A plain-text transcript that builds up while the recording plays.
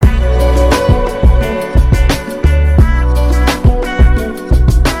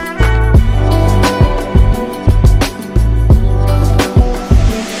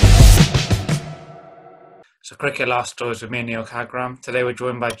Cricket Last Stories with me, Neil Kagram. Today we're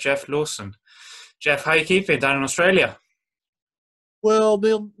joined by Jeff Lawson. Jeff, how are you keeping down in Australia? Well,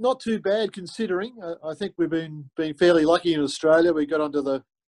 Neil, not too bad considering. I think we've been fairly lucky in Australia. We got under the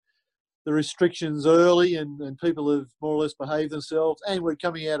restrictions early and people have more or less behaved themselves. And we're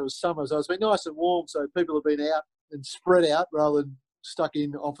coming out of summer, so it's been nice and warm, so people have been out and spread out rather than stuck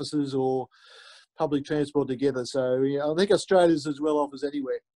in offices or public transport together. So yeah, I think Australia's as well off as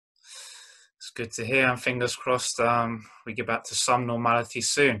anywhere. It's good to hear, and fingers crossed we get back to some normality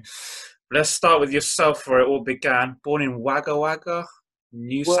soon. Let's start with yourself, where it all began. Born in Wagga Wagga,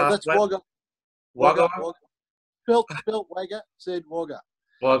 New Well, South that's Wales. Wagga. Wagga Wagga. Spelt Wagga, said Wagga.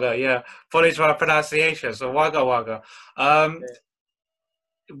 Wagga, yeah. Apologies for our pronunciation. So Wagga Wagga. Yeah.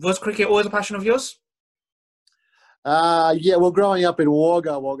 Was cricket always a passion of yours? Yeah, well, growing up in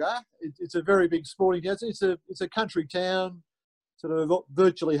Wagga Wagga, it's a very big sporting town. It's a country town, sort of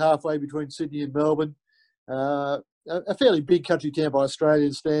virtually halfway between Sydney and Melbourne. A fairly big country town by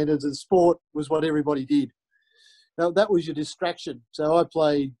Australian standards, and sport was what everybody did. Now, that was your distraction. So I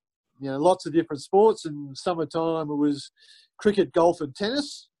played, lots of different sports. In summertime, it was cricket, golf, and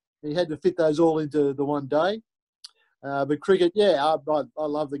tennis. You had to fit those all into the one day. But cricket, yeah, I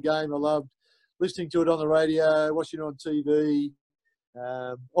love the game. I loved listening to it on the radio, watching it on TV.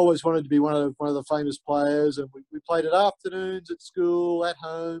 Always wanted to be one of the famous players, and we played at afternoons at school, at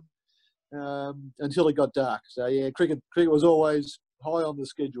home, until it got dark. So yeah, cricket was always high on the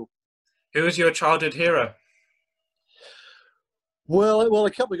schedule. Who was your childhood hero? Well,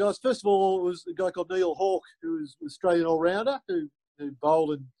 a couple of guys. First of all, it was a guy called Neil Hawke, who was an Australian all-rounder, who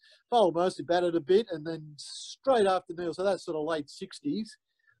bowled mostly, batted a bit, and then straight after Neil, so that's sort of late 60s,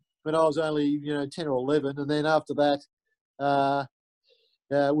 when I was only 10 or 11, and then after that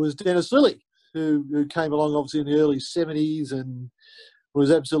was Dennis Lillee, who came along obviously in the early 70s and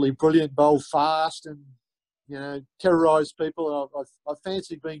was absolutely brilliant, bowled fast and terrorised people. I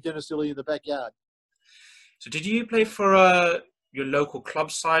fancied being Dennis Lillee in the backyard. So did you play for your local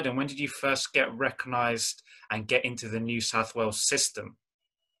club side, and when did you first get recognised and get into the New South Wales system?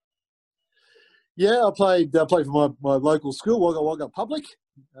 Yeah, I played for my local school, Wagga Wagga Public.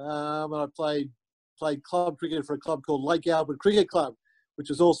 And I played club cricket for a club called Lake Albert Cricket Club, which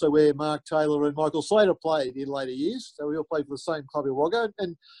is also where Mark Taylor and Michael Slater played in later years. So we all played for the same club in Wagga.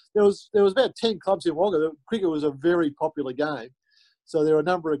 And there was about 10 clubs in Wagga. Cricket was a very popular game. So there were a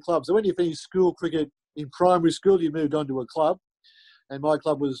number of clubs. So when you finished school cricket in primary school, you moved on to a club. And my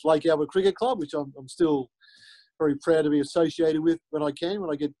club was Lake Albert Cricket Club, which I'm still very proud to be associated with when I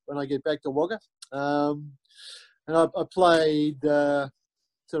get back to Wagga. And I played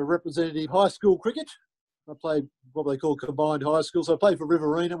sort of representative high school cricket. I played what they call combined high school. So I played for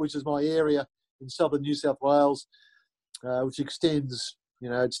Riverina, which is my area in southern New South Wales, which extends,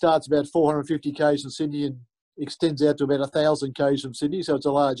 it starts about 450 k's from Sydney and extends out to about 1,000 k's from Sydney. So it's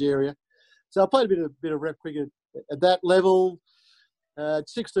a large area. So I played a bit of rep cricket at that level. At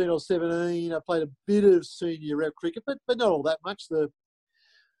 16 or 17, I played a bit of senior rep cricket, but not all that much. The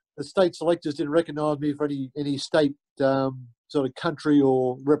state selectors didn't recognise me for any state sort of country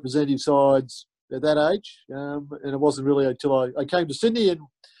or representative sides at that age. And it wasn't really until I came to Sydney and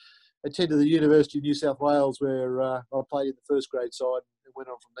attended the University of New South Wales, where I played in the first grade side and went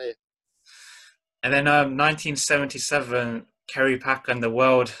on from there. And then 1977, Kerry Packer and the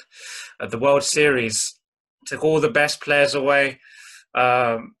World Series took all the best players away.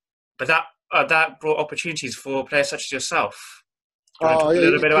 But that brought opportunities for players such as yourself. A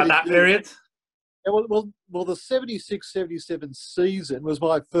little bit about that period? Yeah, well, the 76-77 season was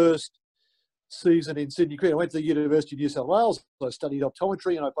my first season in Sydney cricket. I went to the University of New South Wales. I studied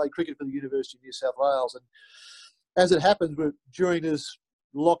optometry and I played cricket for the University of New South Wales. And as it happened, during this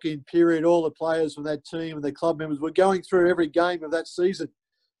lock-in period, all the players from that team and their club members were going through every game of that season.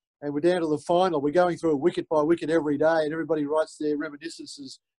 And we're down to the final. We're going through it wicket by wicket every day, and everybody writes their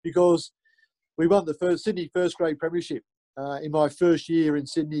reminiscences because we won the Sydney first grade premiership in my first year in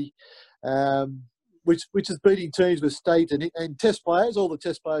Sydney, which is beating teams with state and test players. All the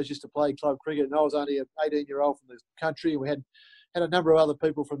test players used to play club cricket, and I was only an 18-year-old from the country, and we had a number of other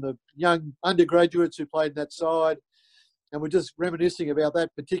people from the young undergraduates who played in that side, and we're just reminiscing about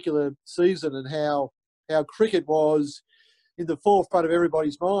that particular season and how cricket was in the forefront of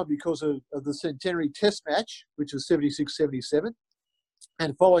everybody's mind because of the centenary test match, which was 76-77.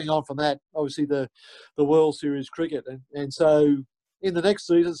 And following on from that, obviously the World Series cricket. And so in the next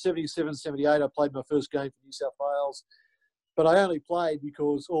season, 77-78, I played my first game for New South Wales. But I only played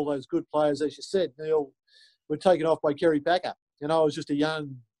because all those good players, as you said, Neil, were taken off by Kerry Packer. And I was just a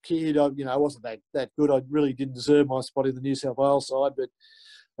young kid. I wasn't that good. I really didn't deserve my spot in the New South Wales side. But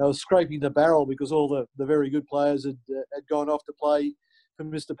they were scraping the barrel because all the very good players had gone off to play for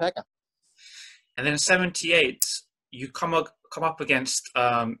Mr. Packer. And then in '78, you come up against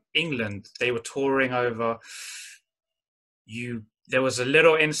England. They were touring over. There was a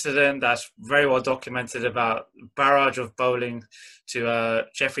little incident that's very well documented about barrage of bowling to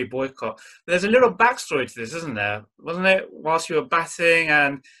Geoffrey Boycott. There's a little backstory to this, isn't there? Wasn't it? Whilst you were batting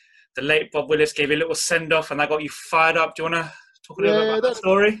and the late Bob Willis gave you a little send-off and that got you fired up. Do you want to talk a little bit about that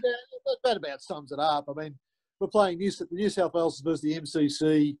story? Yeah, that about sums it up. I mean, we're playing New South Wales versus the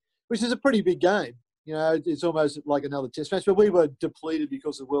MCC, which is a pretty big game. You know, it's almost like another test match, but we were depleted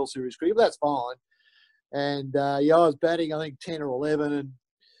because of World Series cricket. But that's fine. And I was batting, I think 10 or 11, and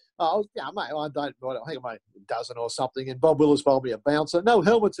I think I made a dozen or something. And Bob Willis bowled me a bouncer. No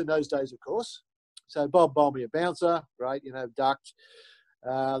helmets in those days, of course. So Bob bowled me a bouncer, great, ducked.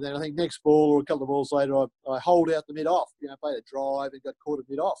 Then I think next ball or a couple of balls later, I holed out the mid-off, played a drive and got caught at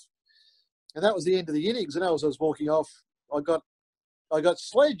mid-off. And that was the end of the innings. And as I was walking off, I got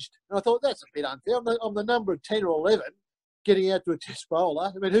sledged. And I thought, that's a bit unfair. I'm the number 10 or 11 getting out to a test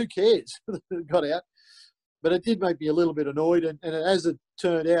bowler. I mean, who cares? Got out. But it did make me a little bit annoyed. And as it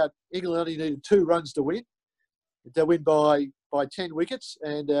turned out, England only needed 2 runs to win by 10 wickets.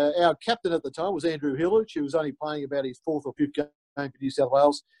 And our captain at the time was Andrew Hillage, who was only playing about his 4th or 5th game for New South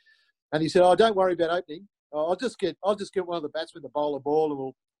Wales. And he said, don't worry about opening. I'll just get one of the batsmen to bowl a ball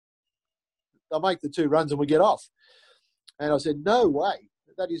and they'll make the 2 runs and we'll get off. And I said, no way.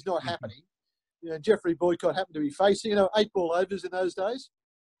 That is not happening. Geoffrey Boycott happened to be facing, 8-ball overs in those days.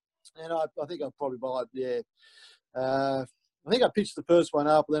 And I think I probably bowled, I think I pitched the first one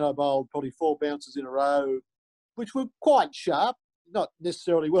up, and then I bowled probably 4 bounces in a row, which were quite sharp, not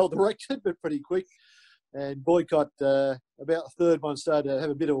necessarily well directed, but pretty quick. And Boycott, about the 3rd one, started to have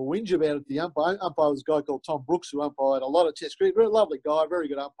a bit of a whinge about it. The umpire was a guy called Tom Brooks, who umpired a lot of Test cricket. Very lovely guy, very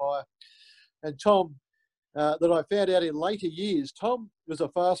good umpire. And Tom, that I found out in later years, Tom was a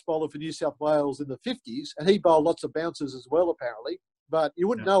fast bowler for New South Wales in the 50s, and he bowled lots of bouncers as well, apparently. But you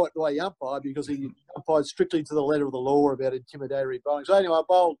wouldn't know it the way he umpired because he umpired strictly to the letter of the law about intimidatory bowling. So anyway, I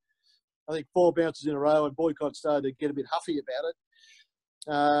bowled, I think, 4 bounces in a row, and Boycott started to get a bit huffy about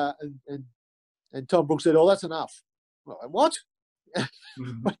it. And Tom Brooks said, that's enough. I went, what?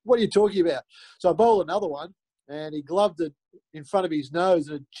 What are you talking about? So I bowled another one, and he gloved it in front of his nose,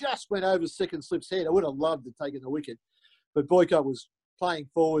 and it just went over second slip's head. I would have loved to take the wicket. But Boycott was playing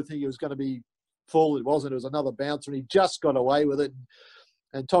forward, thinking it was going to be full. It wasn't. It was another bouncer, and he just got away with it.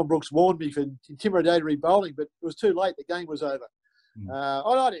 And Tom Brooks warned me for intimidatory bowling, but it was too late. The game was over.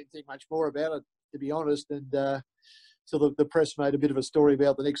 I didn't think much more about it, to be honest. And so the press made a bit of a story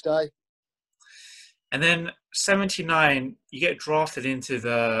about the next day. And then '79, you get drafted into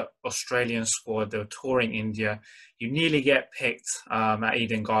the Australian squad. They're touring India. You nearly get picked at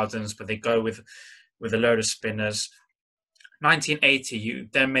Eden Gardens, but they go with a load of spinners. 1980, you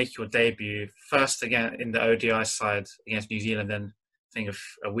then make your debut, first again in the ODI side against New Zealand, then I think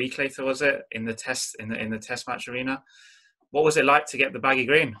a week later, was it, in the test match arena. What was it like to get the baggy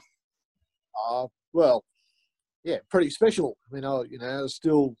green? Well, yeah, pretty special. I mean, I was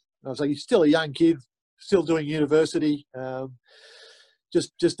still a young kid, still doing university,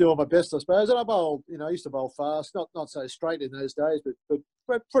 just doing my best, I suppose. And I bowled, I used to bowl fast, not so straight in those days,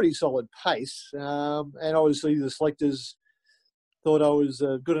 but pretty solid pace. And obviously the selectors thought I was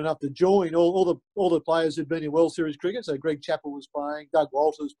good enough to join all the players who'd been in World Series cricket. So Greg Chappell was playing, Doug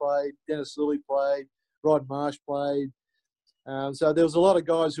Walters played, Dennis Lilly played, Rod Marsh played. So there was a lot of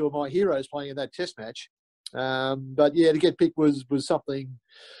guys who were my heroes playing in that test match. But yeah, to get picked was something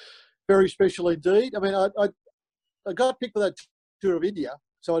very special indeed. I mean, I got picked for that tour of India,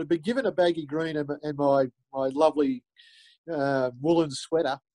 so I'd been given a baggy green and my lovely woolen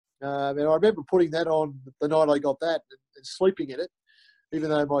sweater. And I remember putting that on the night I got that and sleeping in it, even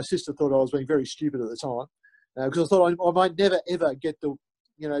though my sister thought I was being very stupid at the time, because I thought I might never ever get to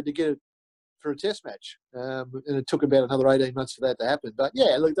get it for a test match. And it took about another 18 months for that to happen. But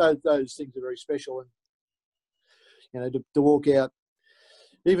yeah, look, those things are very special, and to walk out.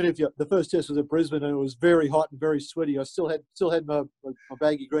 Even if the first test was at Brisbane and it was very hot and very sweaty, I still had my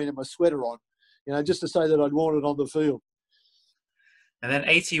baggy green and my sweater on, just to say that I'd worn it on the field. And then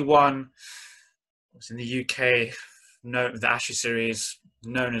 81 was in the UK, the Ashes series,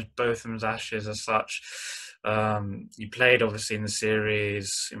 known as Botham's Ashes as such. You played obviously in the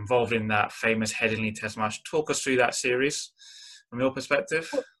series, involved in that famous Headingley Test match. Talk us through that series from your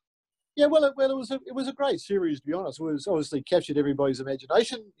perspective. Yeah, well, it was a great series, to be honest. It was obviously captured everybody's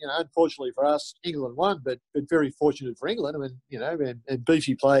imagination. Unfortunately for us, England won, but very fortunate for England. I mean, and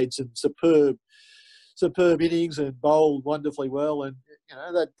Beefy played some superb innings and bowled wonderfully well. And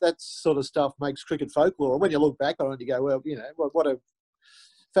that sort of stuff makes cricket folklore. When you look back on it, you go, well, what a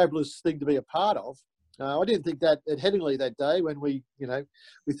fabulous thing to be a part of. I didn't think that at Headingley that day when we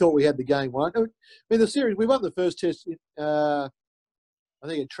thought we had the game won. I mean, the series, we won the first test, I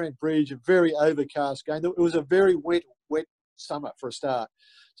think at Trent Bridge, a very overcast game. It was a very wet summer for a start.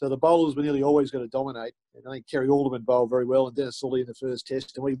 So the bowlers were nearly always going to dominate. And I think Kerry Alderman bowled very well and Dennis Sully in the first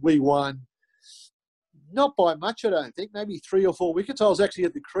test. And we won, not by much, I don't think, maybe 3 or 4 wickets. I was actually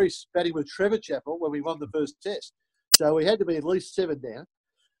at the crease batting with Trevor Chappell when we won the first test. So we had to be at least 7 down.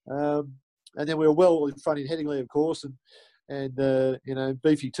 And then we were well in front in Headingley, of course. And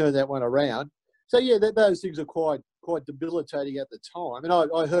Beefy turned that one around. So, yeah, those things are quite debilitating at the time. And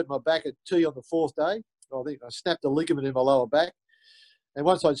I hurt my back at tea on the 4th day. I think I snapped a ligament in my lower back. And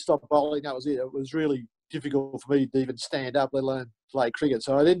once I'd stopped bowling, that was it. It was really difficult for me to even stand up, let alone play cricket.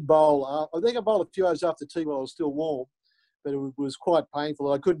 So I didn't bowl. I think I bowled a few hours after tea while I was still warm, but it was quite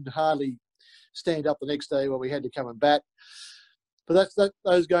painful. I couldn't hardly stand up the next day when we had to come and bat. But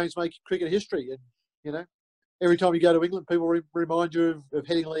those games make cricket history. And, every time you go to England, people remind you of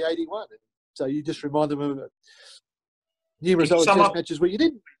Headingley 81. So you just remind them of numerous other test matches where you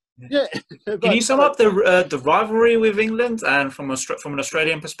didn't. Yeah. Can you sum up the rivalry with England, and from an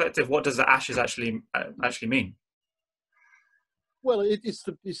Australian perspective, what does the Ashes actually mean? Well, it's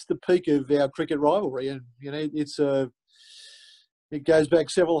the peak of our cricket rivalry, and it goes back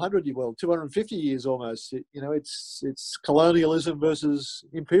several hundred years, 250 years almost. It's colonialism versus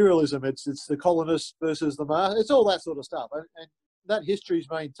imperialism. It's the colonists versus the master. It's all that sort of stuff, and that history is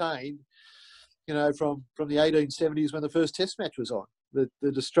maintained. From the 1870s when the first Test match was on. The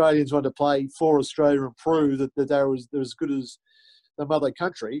Australians wanted to play for Australia and prove that they were as good as the mother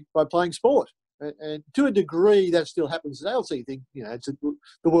country by playing sport. And to a degree, that still happens today. I'll see think, the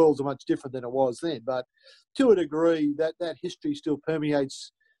world's much different than it was then. But to a degree, that history still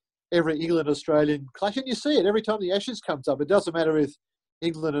permeates every England-Australian clash. And you see it every time the Ashes comes up. It doesn't matter if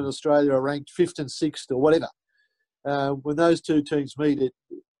England and Australia are ranked 5th and 6th or whatever. When those two teams meet,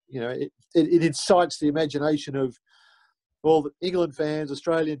 it incites the imagination of all the England fans,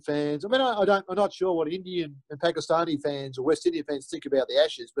 Australian fans. I mean, I'm not sure what Indian and Pakistani fans or West Indian fans think about the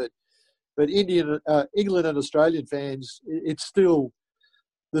Ashes, but England and Australian fans, it's still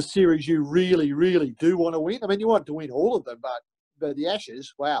the series you really, really do want to win. I mean, you want to win all of them, but the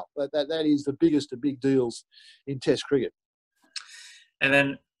Ashes, wow, that is the biggest of big deals in Test cricket. And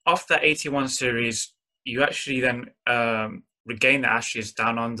then after that 81 series, you actually then regained the Ashes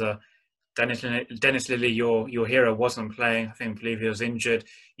down under. Dennis Lillee, your hero, wasn't playing. I believe he was injured.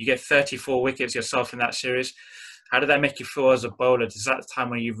 You get 34 wickets yourself in that series. How did that make you feel as a bowler? Is that the time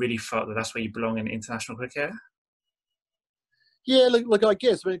when you really felt that that's where you belong in international cricket? Yeah, look, I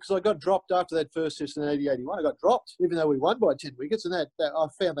guess, because I got dropped after that first test in 80-81. I got dropped, even though we won by 10 wickets, and that I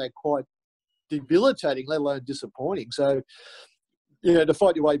found that quite debilitating, let alone disappointing. So, to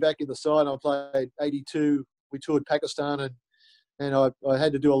fight your way back in the side, I played 82. We toured Pakistan, and I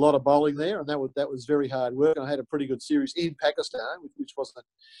had to do a lot of bowling there, and that was very hard work. And I had a pretty good series in Pakistan, which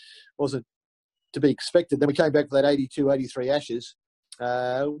wasn't to be expected. Then we came back for that 82, 83 Ashes,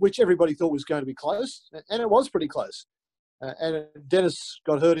 which everybody thought was going to be close, and it was pretty close. And Dennis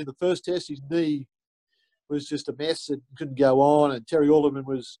got hurt in the first test. His knee was just a mess and couldn't go on. And Terry Alderman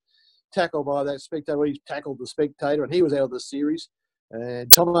was tackled by that spectator. He tackled the spectator, and he was out of the series.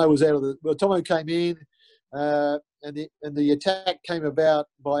 And Tomo was out of the. Well, Tomo came in. And the attack came about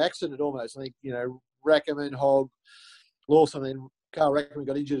by accident almost. I think, Rackerman, Hogg, Lawson, and Carl Rackerman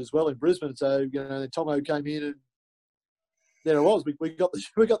got injured as well in Brisbane. So, then Tomo came in, and there it was. We got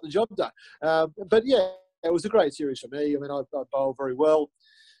the job done. But yeah, it was a great series for me. I mean, I bowled very well,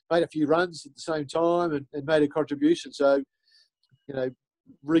 made a few runs at the same time, and made a contribution. So,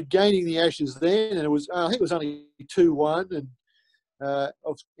 regaining the Ashes then, and I think it was only 2-1, and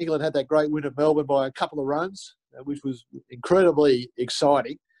England had that great win at Melbourne by a couple of runs, which was incredibly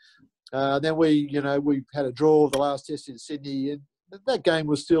exciting. Then we had a draw of the last test in Sydney, and that game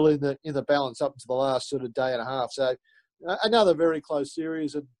was still in the balance up to the last sort of day and a half. So another very close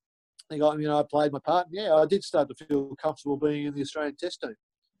series, and I played my part. And yeah, I did start to feel comfortable being in the Australian Test team.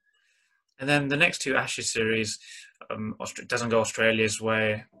 And then the next two Ashes series doesn't go Australia's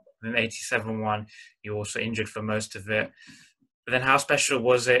way. In the 87 one, you're also injured for most of it. But then how special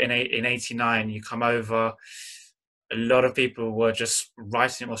was it in 89? You come over, a lot of people were just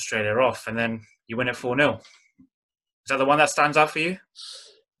writing Australia off, and then you win it 4-0. Is that the one that stands out for you?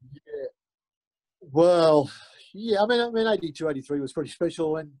 Yeah. Well, yeah, I mean 82, 83 was pretty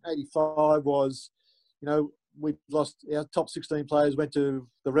special, and 85 was, we lost our top 16 players, went to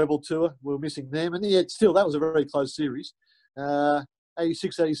the Rebel Tour. We were missing them, and yet still that was a very close series.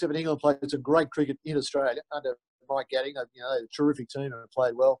 86, 87, England played some great cricket in Australia under Mike Gatting. You know, they had a terrific team and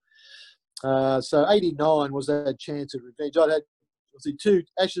played well. So 89 was that chance at revenge. I'd had obviously 2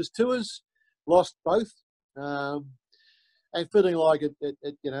 Ashes tours, lost both, and feeling like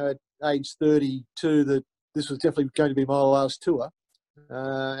at age 32 that this was definitely going to be my last tour.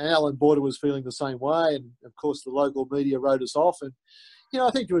 And Alan Border was feeling the same way, and of course the local media wrote us off. And I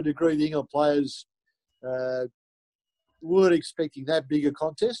think to a degree the England players weren't expecting that big a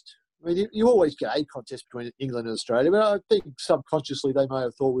contest. I mean, you always get a contest between England and Australia, but I think subconsciously they may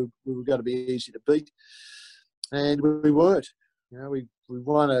have thought we were going to be easy to beat, and we weren't. We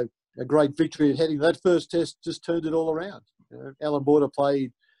won a great victory at heading. That first test just turned it all around. Alan Border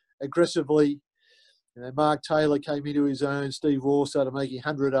played aggressively. Mark Taylor came into his own. Steve Waugh started making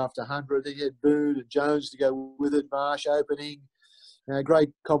 100 after 100. He had Boone and Jones to go with it. Marsh opening. Great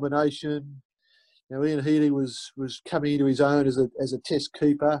combination. Ian Healy was coming into his own as a test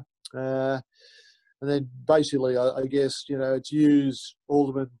keeper. And then basically, I guess, it's Hughes,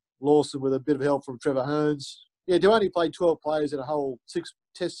 Alderman, Lawson with a bit of help from Trevor Hohns. Yeah, to only play 12 players in a whole 6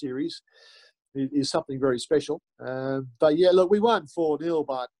 test series is something very special. But yeah, look, we won 4-0,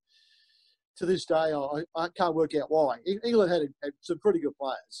 but to this day, I can't work out why. England had some pretty good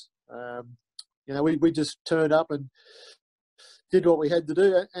players. We just turned up and did what we had to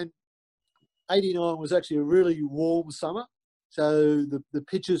do. And 89 was actually a really warm summer. So the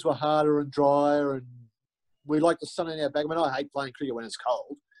pitches were harder and drier, and we liked the sun in our back. I mean, I hate playing cricket when it's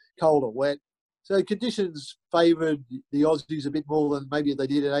cold or wet. So conditions favoured the Aussies a bit more than maybe they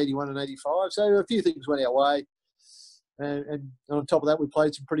did in 81 and 85. So a few things went our way. And on top of that, we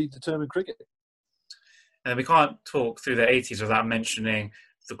played some pretty determined cricket. And we can't talk through the 80s without mentioning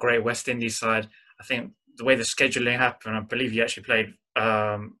the great West Indies side. I think the way the scheduling happened, I believe you actually played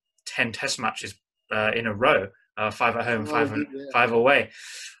 10 test matches in a row. 5 at home, 5 away.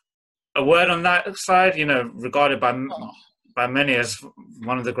 A word on that side, regarded by many as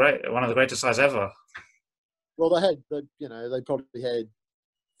one of the greatest sides ever. Well, they probably had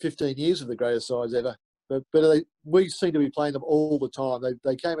 15 years of the greatest sides ever. But we seem to be playing them all the time.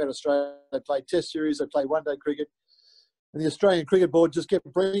 They came out of Australia, they played test series, they played one-day cricket, and the Australian Cricket Board just kept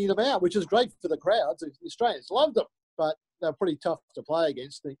bringing them out, which is great for the crowds. The Australians loved them, but they're pretty tough to play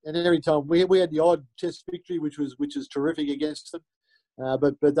against. And every time we had the odd test victory, which is terrific against them,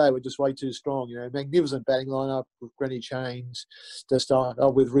 but they were just way too strong. Magnificent batting lineup with Greenwich Haynes to start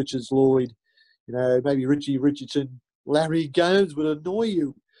off with, Richards, Lloyd, maybe Richie Richardson, Larry Gomes would annoy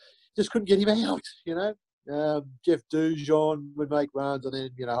you. Just couldn't get him out, Jeff Dujon would make runs, and then,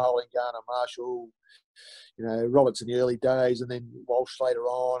 Holding, Garner, Marshall, Roberts in the early days, and then Walsh later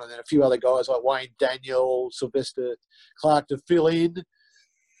on, and then a few other guys like Wayne Daniel, Sylvester Clark to fill in.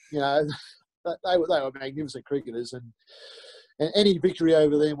 They were magnificent cricketers, and any victory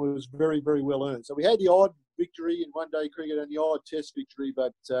over them was very, very well earned. So we had the odd victory in one-day cricket and the odd test victory,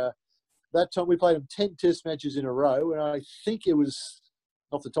 but that time we played them 10 test matches in a row, and I think it was,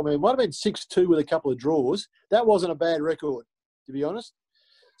 off the top of my head, it might have been 6-2 with a couple of draws. That wasn't a bad record, to be honest.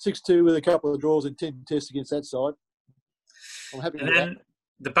 6-2 with a couple of draws and 10 tests against that side. I'm happy with that. And then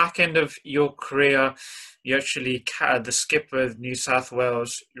the back end of your career, you actually the skipper of New South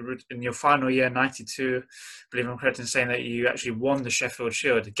Wales in your final year, 92. I believe I'm correct in saying that you actually won the Sheffield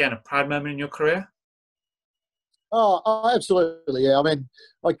Shield. Again, a proud moment in your career? Oh, absolutely, yeah. I mean,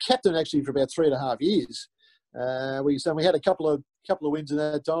 I captained actually for about 3.5 years. We had a couple of wins in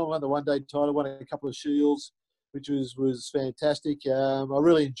that time. Won the one-day title, won a couple of shields, which was fantastic. I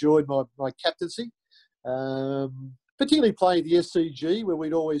really enjoyed my captaincy, particularly playing the SCG, where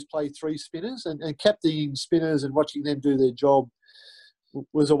we'd always play 3 spinners, and captaining spinners and watching them do their job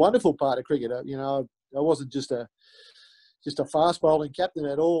was a wonderful part of cricket. I wasn't just a fast bowling captain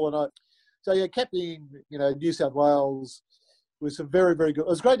at all, captaining New South Wales was some very, very good. It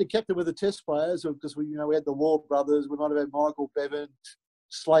was great to captain with the test players because we had the Waugh brothers. We might have had Michael Bevan,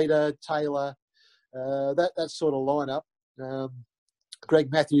 Slater, Taylor, that sort of lineup.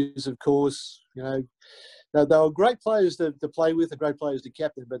 Greg Matthews, of course. They were great players to play with and great players to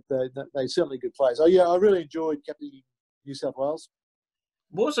captain, but they certainly good players. So yeah, I really enjoyed captaining New South Wales.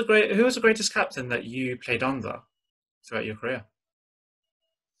 Who was the greatest captain that you played under throughout your career?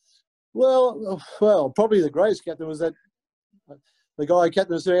 Well, probably the greatest captain was the guy who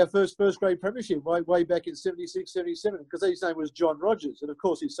captained us in our first grade premiership way back in 76, 77, because his name was John Rogers. And of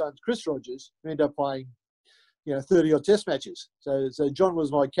course his son's Chris Rogers, who ended up playing, 30 odd test matches. So John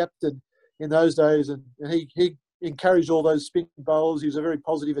was my captain in those days, and he encouraged all those spin bowls. He was a very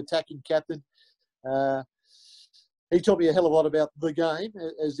positive attacking captain. He taught me a hell of a lot about the game,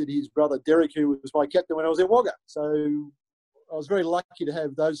 as did his brother Derek, who was my captain when I was in Wagga. So was very lucky to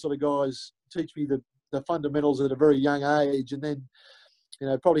have those sort of guys teach me the fundamentals at a very young age, and then, you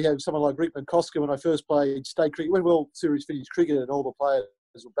know, probably have someone like Rick McCosker when I first played state cricket, when World Series finished cricket and all the players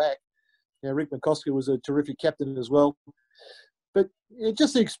were back. You know, Rick McCosker was a terrific captain as well. But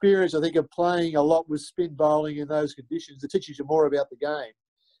just the experience, I think, of playing a lot with spin bowling in those conditions, it teaches you more about the game.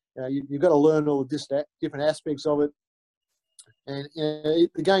 You've got to learn all the different aspects of it. And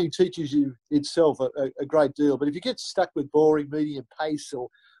the game teaches you itself a great deal. But if you get stuck with boring medium pace or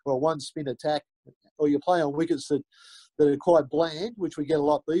a one-spin attack, or you play on wickets that are quite bland, which we get a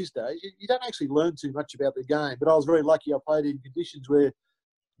lot these days, you don't actually learn too much about the game. But I was very lucky I played in conditions where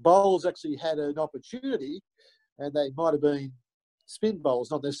bowlers actually had an opportunity, and they might have been spin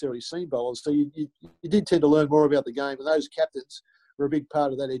bowlers, not necessarily seam bowlers. So you did tend to learn more about the game, and those captains were a big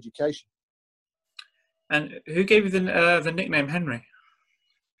part of that education. And who gave you the nickname Henry?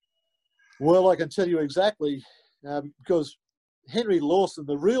 Well, I can tell you exactly, because Henry Lawson,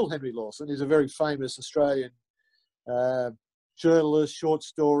 the real Henry Lawson, is a very famous Australian journalist, short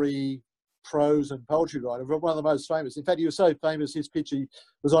story, prose and poetry writer, one of the most famous. In fact, he was so famous, his picture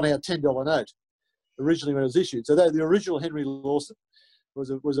was on our $10 note originally when it was issued. So the original Henry Lawson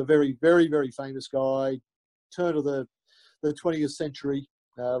was a very, very, very famous guy, turn of the 20th century,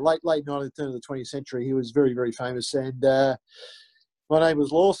 late 19th, turn of the 20th century. He was very, very famous. And my name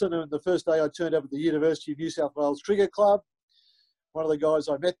was Lawson, and the first day I turned up at the University of New South Wales Cricket Club, one of the guys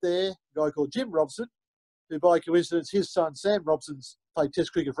I met there, a guy called Jim Robson, who by coincidence, his son Sam Robson's played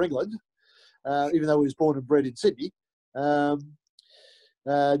Test cricket for England, even though he was born and bred in Sydney.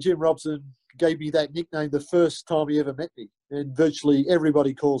 Jim Robson gave me that nickname the first time he ever met me, and virtually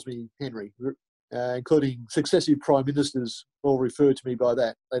everybody calls me Henry, including successive prime ministers all refer to me by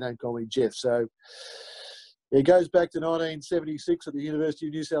that. They don't call me Jeff. So it goes back to 1976 at the University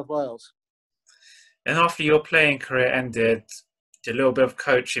of New South Wales. And after your playing career ended, did a little bit of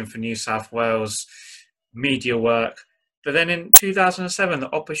coaching for New South Wales, media work. But then in 2007,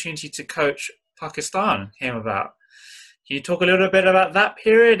 the opportunity to coach Pakistan came about. Can you talk a little bit about that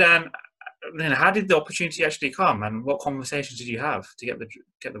period, and then how did the opportunity actually come, and what conversations did you have to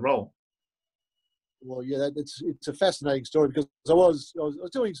get the role? Well, yeah, it's a fascinating story, because I was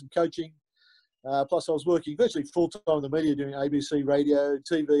doing some coaching, plus I was working virtually full time in the media, doing ABC radio,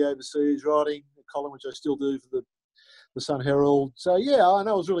 TV overseas, writing a column which I still do for the Sun Herald. So yeah, I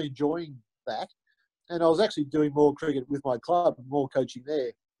know I was really enjoying that, and I was actually doing more cricket with my club, more coaching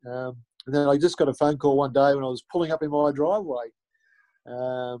there. And then I just got a phone call one day when I was pulling up in my driveway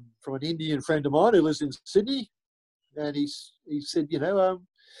from an Indian friend of mine who lives in Sydney, and he said, you know,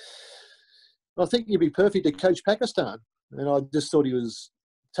 I think you'd be perfect to coach Pakistan. And I just thought he was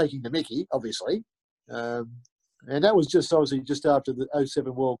taking the mickey, obviously. And that was obviously just after the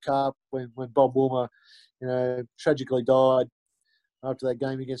 2007 World Cup, when Bob Woolmer, you know, tragically died after that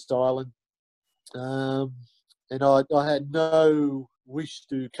game against Ireland. And I had no wish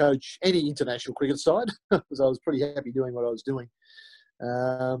to coach any international cricket side, because I was pretty happy doing what I was doing.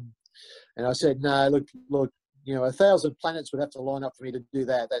 And I said, no, look, you know, 1,000 planets would have to line up for me to do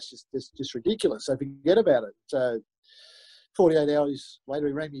that. That's just ridiculous. So forget about it. So 48 hours later,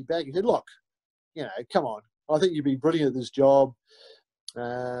 he rang me back. He said, look, you know, come on. I think you'd be brilliant at this job.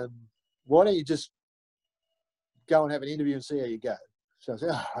 Why don't you just go and have an interview and see how you go? So I said,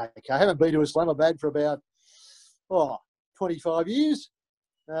 oh, okay. I haven't been to Islamabad for about 25 years.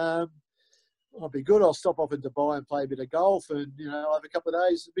 I'll be good. I'll stop off in Dubai and play a bit of golf, and, you know, I'll have a couple of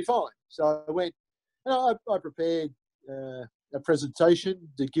days, it'll be fine. So I went, and I prepared a presentation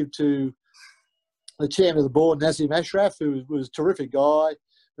to give to the chairman of the board, Nazim Ashraf, who was a terrific guy.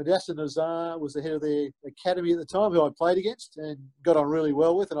 But Yasser Nazar was the head of their academy at the time, who I played against and got on really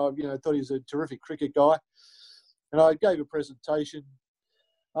well with, and I, you know, thought he was a terrific cricket guy. And I gave a presentation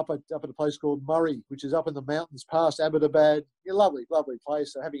up at a place called Murray, which is up in the mountains past Abbottabad. Yeah, lovely, lovely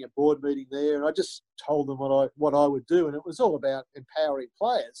place. So having a board meeting there, and I just told them what I would do, and it was all about empowering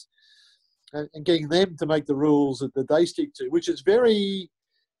players and getting them to make the rules that they stick to, which is very,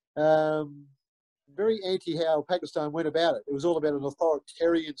 very anti how Pakistan went about it. It was all about an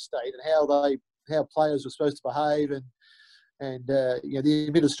authoritarian state and how players were supposed to behave, and you know, the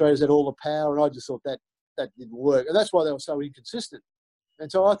administrators had all the power, and I just thought that didn't work, and that's why they were so inconsistent.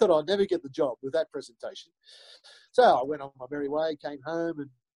 And so I thought I'd never get the job with that presentation. So I went on my merry way, came home, and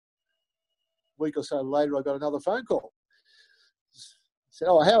a week or so later, I got another phone call. I said,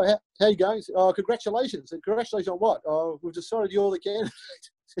 oh, how are you going? Said, oh, congratulations. I said, congratulations on what? Oh, we've decided you're the candidate.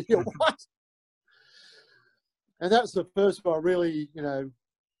 I said, you're what? And that was the first one I really, you know,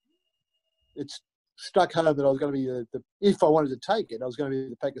 it struck home that I was going to be if I wanted to take it, I was going to be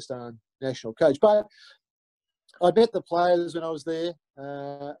the Pakistan national coach. But I met the players when I was there.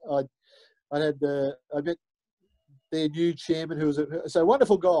 I met their new chairman, who was a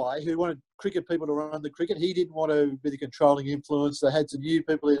wonderful guy who wanted cricket people to run the cricket. He didn't want to be the controlling influence. They had some new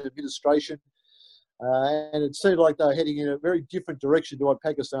people in administration, and it seemed like they were heading in a very different direction to what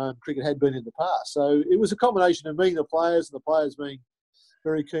Pakistan cricket had been in the past. So it was a combination of meeting the players and the players being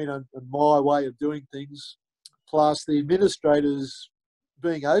very keen on my way of doing things, plus the administrators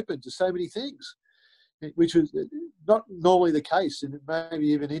being open to so many things, which was not normally the case in maybe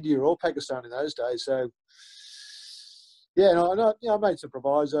even India or Pakistan in those days. So, yeah, I made some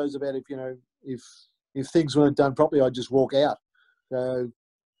provisos about if things weren't done properly, I'd just walk out. So,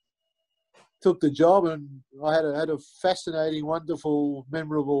 took the job, and I had a fascinating, wonderful,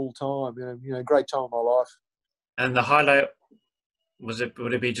 memorable time. Great time of my life. And the highlight would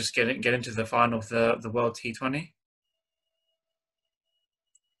it be just get into the final of the World T20?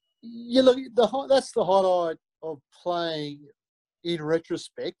 Yeah, look, that's the highlight of playing in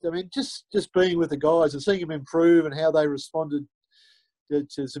retrospect. I mean, just being with the guys and seeing them improve and how they responded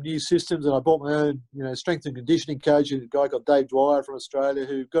to some new systems. And I bought my own, strength and conditioning coach, a guy called Dave Dwyer from Australia,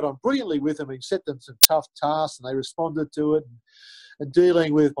 who got on brilliantly with them. He set them some tough tasks, and they responded to it. And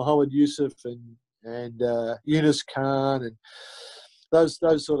dealing with Mohammed Yusuf and Yunus Khan and those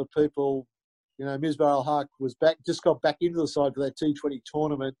sort of people. Misbah al-Haq just got back into the side for that T20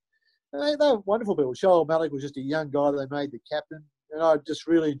 tournament. And they were wonderful people. Shoaib Malik was just a young guy they made the captain. And I just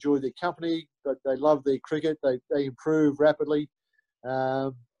really enjoyed their company, but they loved their cricket. They improved rapidly.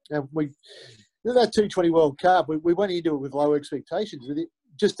 And that T20 World Cup, we went into it with low expectations,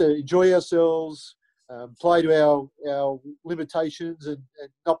 just to enjoy ourselves, play to our limitations and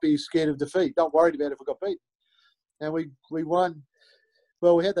not be scared of defeat, not worried about if we got beat. And we won.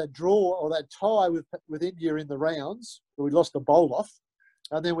 Well, we had that draw or that tie with India in the rounds, but we lost the bowl off.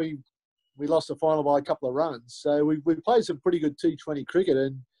 And then we lost the final by a couple of runs. So we played some pretty good T20 cricket,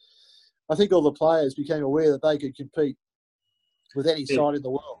 and I think all the players became aware that they could compete with any side in the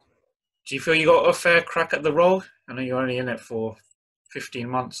world. Do you feel you got a fair crack at the role? I know you're only in it for 15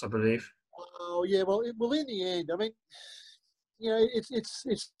 months, I believe. Oh, yeah. Well, in the end, I mean, it's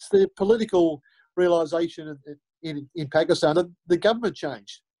the political realisation in Pakistan that the government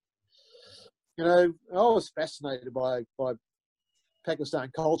changed. I was fascinated by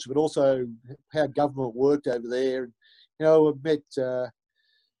Pakistan culture, but also how government worked over there. I met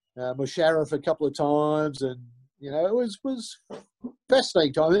Musharraf a couple of times, and it was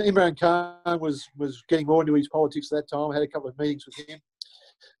fascinating time. Imran Khan was getting more into his politics at that time. I had a couple of meetings with him,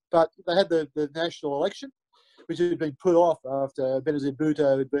 but they had the national election, which had been put off after Benazir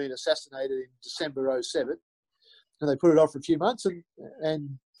Bhutto had been assassinated in December 2007, and they put it off for a few months,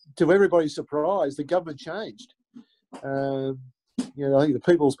 and to everybody's surprise, the government changed. I think the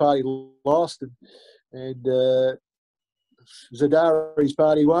People's Party lost, and Zardari's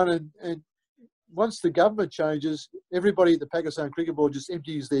party won. And once the government changes, everybody at the Pakistan Cricket Board just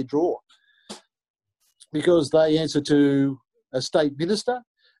empties their drawer, because they answer to a state minister,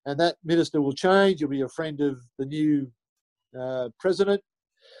 and that minister will change. You'll be a friend of the new president,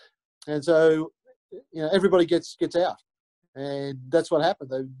 and so everybody gets out, and that's what happened.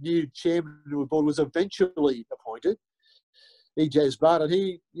 The new chairman of the board was eventually appointed, Ijaz Bhatt, and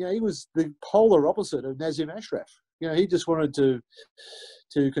he was the polar opposite of Nazim Ashraf. He just wanted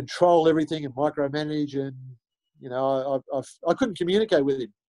to control everything and micromanage, and I couldn't communicate with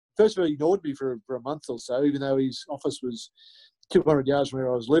him. First of all, he ignored me for a month or so, even though his office was 200 yards from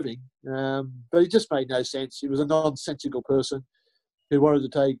where I was living. But it just made no sense. He was a nonsensical person who wanted to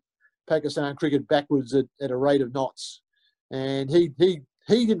take Pakistan cricket backwards at a rate of knots, and he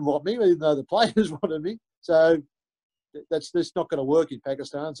didn't want me, even though the players wanted me. So that's not going to work in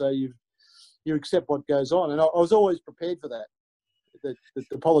Pakistan. So you accept what goes on, and I was always prepared for that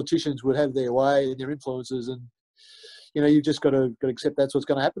the politicians would have their way and their influences, and you've just got to accept that's what's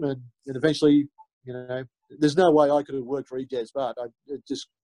going to happen, and eventually, there's no way I could have worked for Ijaz Bhatt. I just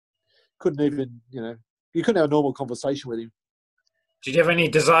couldn't even, you couldn't have a normal conversation with him. Did you have any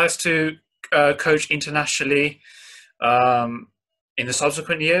desires to coach internationally in the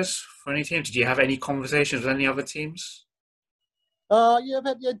subsequent years for any team? Did you have any conversations with any other teams? Yeah, I've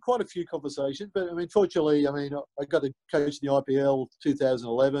had quite a few conversations, but fortunately, I got to coach the IPL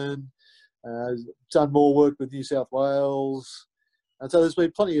 2011, done more work with New South Wales, and so there's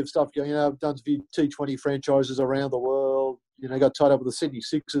been plenty of stuff going. I've done a few T20 franchises around the world. Got tied up with the Sydney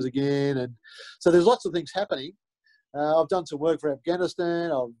Sixers again, and so there's lots of things happening. I've done some work for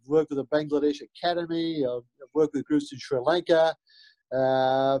Afghanistan. I've worked with the Bangladesh Academy. I've worked with groups in Sri Lanka.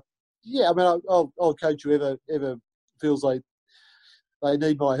 I'll coach whoever feels like they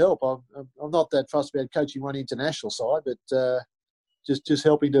need my help. I'm not that fussed about coaching one international side, but just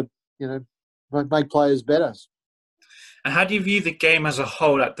helping to make players better. And how do you view the game as a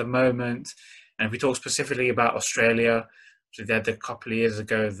whole at the moment? And if we talk specifically about Australia, so they had a couple of years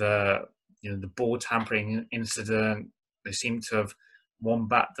ago the ball tampering incident. They seem to have won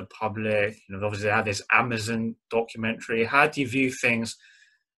back the public. Obviously they had this Amazon documentary. How do you view things,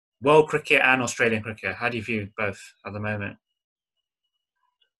 world cricket and Australian cricket? How do you view both at the moment?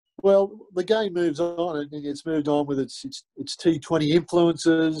 Well, the game moves on, and it's moved on with its T20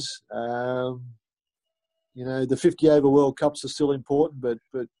 influences. The 50-over World Cups are still important, but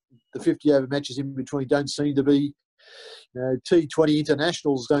the 50-over matches in between don't seem to be. T20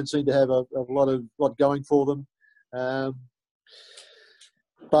 internationals don't seem to have a lot going for them.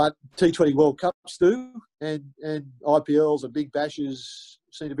 But T20 World Cups do, and IPLs and Big Bashes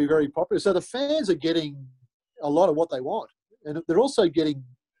seem to be very popular. So the fans are getting a lot of what they want, and they're also getting,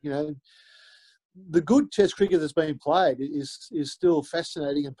 the good Test cricket that's being played is still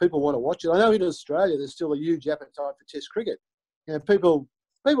fascinating, and people want to watch it. I know in Australia there's still a huge appetite for Test cricket. People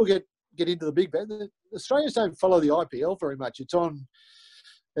get into the Big Bash. Australians don't follow the IPL very much. It's on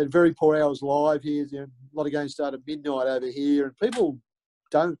at very poor hours live here. A lot of games start at midnight over here, and people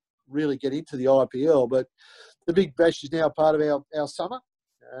don't really get into the IPL. But the Big Bash is now part of our summer,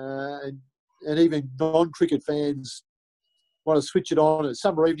 and even non-cricket fans want to switch it on. At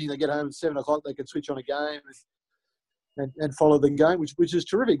summer evening, they get home at 7 o'clock, they can switch on a game and follow the game, which is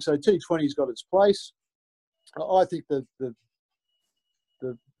terrific. So T20's got its place. I think the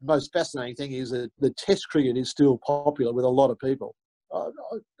most fascinating thing is that the Test cricket is still popular with a lot of people.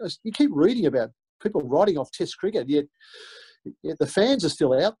 You keep reading about people writing off Test cricket, yet the fans are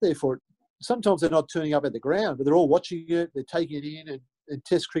still out there for it. Sometimes they're not turning up at the ground, but they're all watching it, they're taking it in, and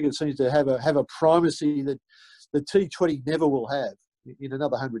Test cricket seems to have a primacy that the T20 never will have in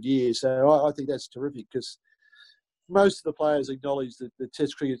another 100 years. So I think that's terrific, because most of the players acknowledge that the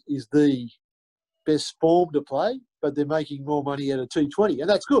Test cricket is the best form to play, but they're making more money out of T20, and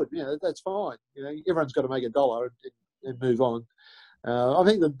that's good. That's fine. Everyone's got to make $1 and move on. I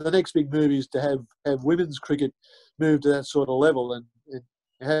think the next big move is to have women's cricket move to that sort of level and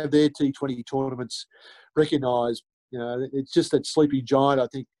have their T20 tournaments recognised. It's just that sleepy giant. I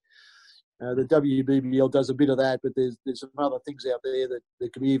think the WBBL does a bit of that, but there's some other things out there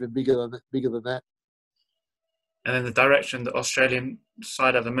that can be even bigger than that. And then the direction the Australian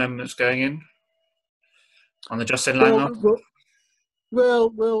side at the moment is going in on the Justin Langer.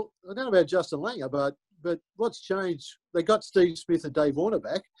 Well, I don't know about Justin Langer, but what's changed? They got Steve Smith and Dave Warner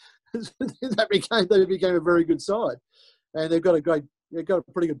back. They became a very good side, and they've got a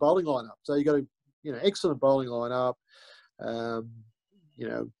pretty good bowling lineup. So you got excellent bowling lineup.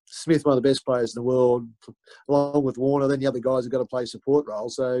 Smith, one of the best players in the world, along with Warner. Then the other guys have got to play support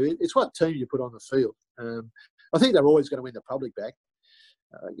roles. So it's what team you put on the field. I think they're always going to win the public back.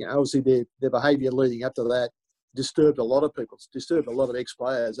 Obviously their behaviour leading up to that disturbed a lot of people. It's disturbed a lot of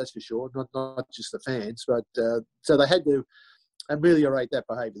ex-players, that's for sure. Not just the fans, but so they had to ameliorate that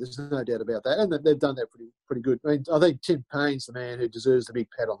behaviour. There's no doubt about that, and they've done that pretty good. I mean, I think Tim Paine's the man who deserves the big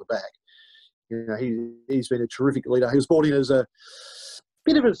pat on the back. He's been a terrific leader. He was brought in as a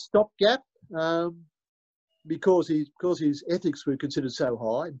bit of a stopgap because his ethics were considered so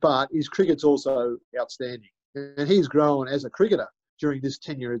high, but his cricket's also outstanding, and he's grown as a cricketer during this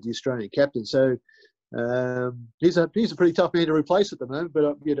tenure as the Australian captain. So he's a pretty tough man to replace at the moment. But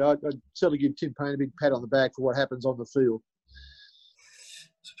I'd certainly give Tim Paine a big pat on the back for what happens on the field.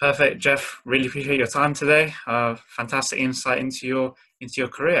 Perfect, Jeff. Really appreciate your time today. Fantastic insight into your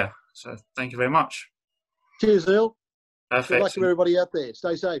career. So thank you very much. Cheers, Neil. Perfect. Good luck to everybody out there.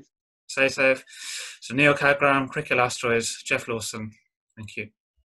 Stay safe. Stay safe. So Neil Kagram, Cricket Astroids, Jeff Lawson. Thank you.